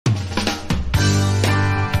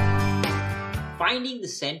Finding the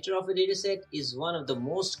center of a dataset is one of the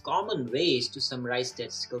most common ways to summarize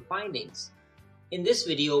statistical findings. In this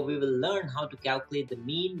video, we will learn how to calculate the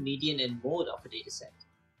mean, median, and mode of a dataset.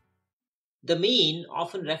 The mean,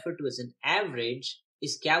 often referred to as an average,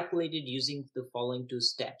 is calculated using the following two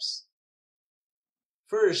steps.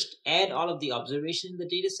 First, add all of the observations in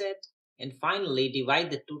the dataset, and finally,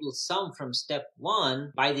 divide the total sum from step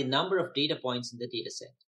 1 by the number of data points in the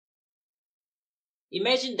dataset.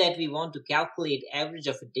 Imagine that we want to calculate average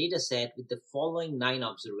of a dataset with the following 9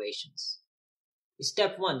 observations.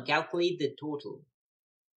 Step 1, calculate the total.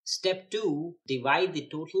 Step 2, divide the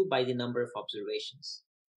total by the number of observations.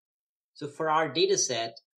 So for our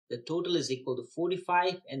dataset, the total is equal to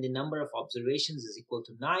 45 and the number of observations is equal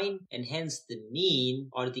to 9, and hence the mean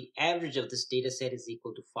or the average of this dataset is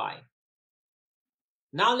equal to 5.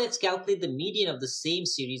 Now let's calculate the median of the same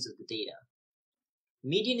series of the data.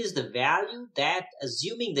 Median is the value that,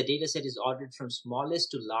 assuming the dataset is ordered from smallest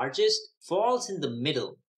to largest, falls in the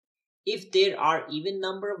middle. If there are even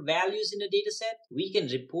number of values in a dataset, we can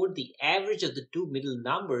report the average of the two middle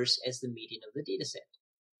numbers as the median of the dataset.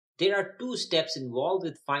 There are 2 steps involved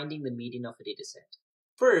with finding the median of a dataset.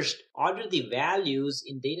 First, order the values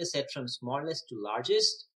in dataset from smallest to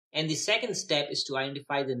largest, and the second step is to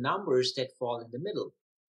identify the numbers that fall in the middle.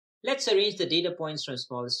 Let's arrange the data points from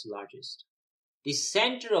smallest to largest. The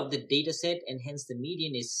center of the dataset and hence the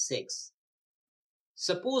median is 6.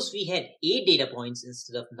 Suppose we had 8 data points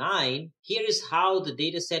instead of 9. Here is how the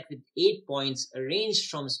dataset with 8 points arranged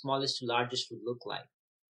from smallest to largest would look like.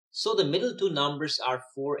 So the middle 2 numbers are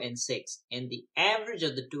 4 and 6, and the average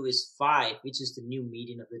of the 2 is 5, which is the new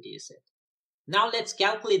median of the dataset. Now let's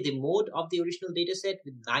calculate the mode of the original dataset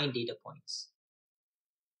with 9 data points.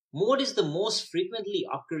 Mode is the most frequently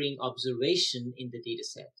occurring observation in the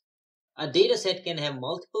dataset. A dataset can have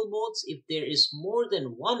multiple modes if there is more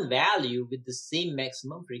than one value with the same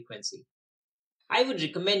maximum frequency. I would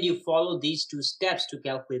recommend you follow these 2 steps to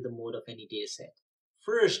calculate the mode of any dataset.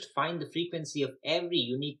 First, find the frequency of every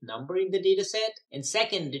unique number in the dataset, and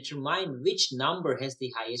second, determine which number has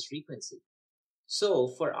the highest frequency.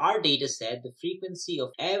 So, for our dataset, the frequency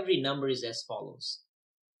of every number is as follows.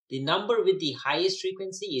 The number with the highest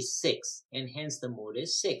frequency is 6, and hence the mode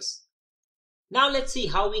is 6. Now let's see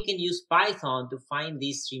how we can use Python to find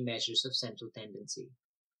these 3 measures of central tendency.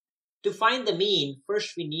 To find the mean,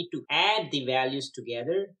 first we need to add the values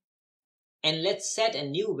together, and let's set a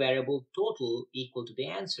new variable total equal to the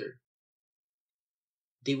answer.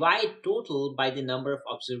 Divide total by the number of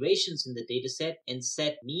observations in the dataset and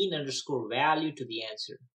set mean underscore value to the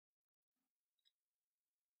answer.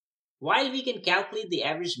 While we can calculate the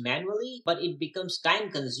average manually, but it becomes time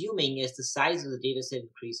consuming as the size of the dataset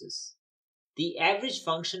increases. The average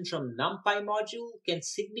function from NumPy module can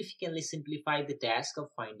significantly simplify the task of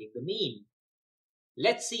finding the mean.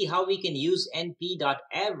 Let's see how we can use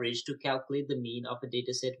np.average to calculate the mean of a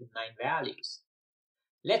dataset with 9 values.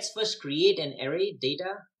 Let's first create an array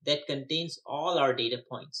data that contains all our data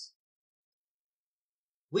points.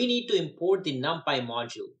 We need to import the NumPy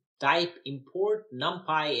module. Type import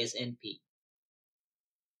NumPy as np.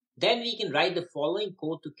 Then we can write the following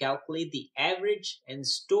code to calculate the average and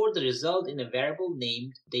store the result in a variable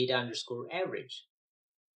named data underscore average.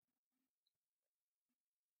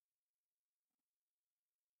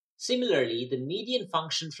 Similarly, the median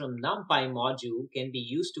function from NumPy module can be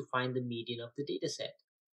used to find the median of the dataset.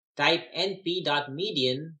 Type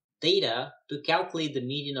np.median data to calculate the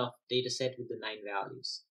median of dataset with the 9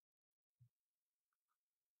 values.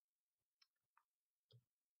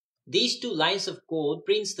 These 2 lines of code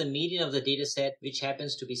prints the median of the dataset, which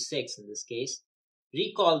happens to be 6 in this case.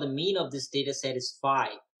 Recall the mean of this dataset is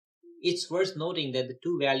 5. It's worth noting that the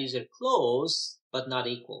 2 values are close but not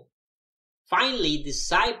equal. Finally, the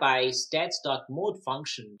scipy stats.mode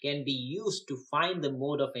function can be used to find the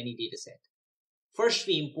mode of any dataset. First,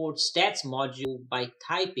 we import stats module by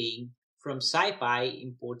typing from scipy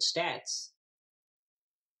import stats.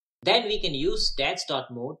 Then we can use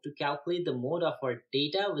stats.mode to calculate the mode of our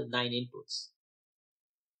data with 9 inputs.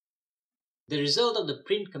 The result of the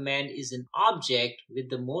print command is an object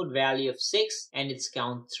with the mode value of 6 and its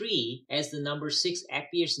count 3, as the number 6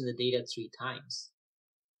 appears in the data 3 times.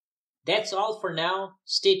 That's all for now.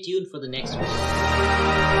 Stay tuned for the next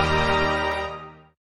video.